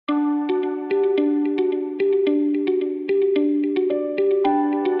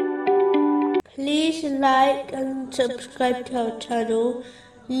like and subscribe to our channel.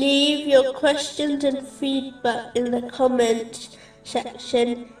 Leave your questions and feedback in the comments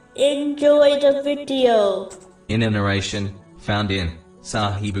section. Enjoy the video. In a narration found in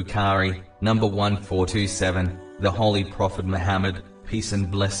Sahih Bukhari, number 1427, the Holy Prophet Muhammad, peace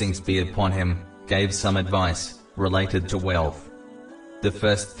and blessings be upon him, gave some advice related to wealth. The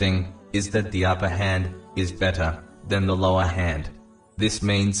first thing is that the upper hand is better than the lower hand. This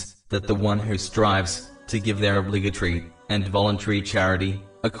means that the one who strives to give their obligatory and voluntary charity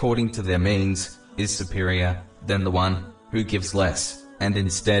according to their means is superior than the one who gives less and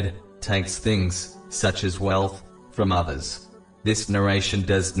instead takes things such as wealth from others. This narration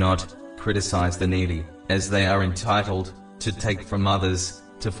does not criticize the needy, as they are entitled to take from others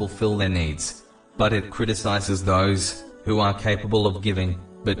to fulfill their needs, but it criticizes those who are capable of giving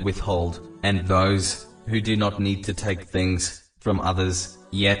but withhold, and those who do not need to take things from others,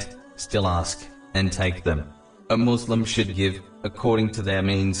 yet still ask and take them. A Muslim should give according to their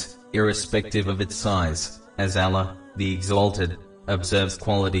means, irrespective of its size, as Allah, the Exalted, observes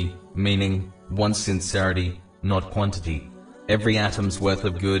quality, meaning one's sincerity, not quantity. Every atom's worth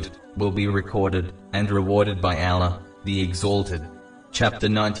of good will be recorded and rewarded by Allah, the Exalted. Chapter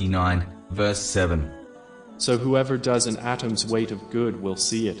 99, verse 7. So whoever does an atom's weight of good will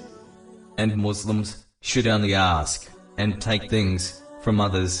see it. And Muslims should only ask and take things from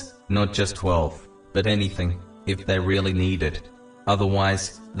others, not just wealth, but anything, if they really need it.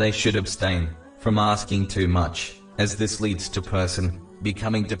 Otherwise, they should abstain from asking too much, as this leads to person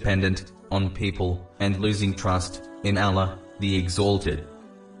becoming dependent on people and losing trust in Allah, the Exalted.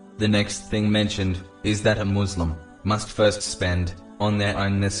 The next thing mentioned is that a Muslim must first spend on their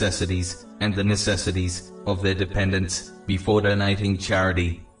own necessities and the necessities of their dependents before donating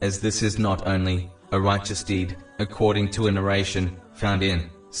charity, as this is not only a righteous deed, according to a narration found in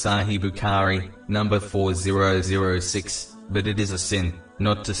Sahih Bukhari, number 4006, but it is a sin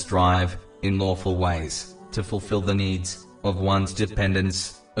not to strive in lawful ways to fulfill the needs of one's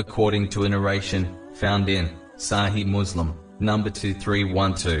dependents, according to a narration found in Sahih Muslim, number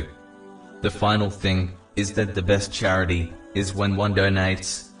 2312. The final thing is that the best charity is when one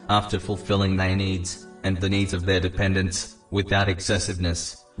donates after fulfilling their needs and the needs of their dependents, without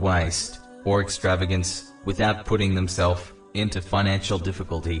excessiveness, waste, or extravagance, without putting themselves into financial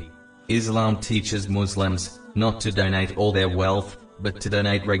difficulty. Islam teaches Muslims not to donate all their wealth, but to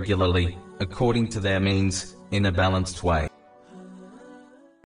donate regularly, according to their means, in a balanced way.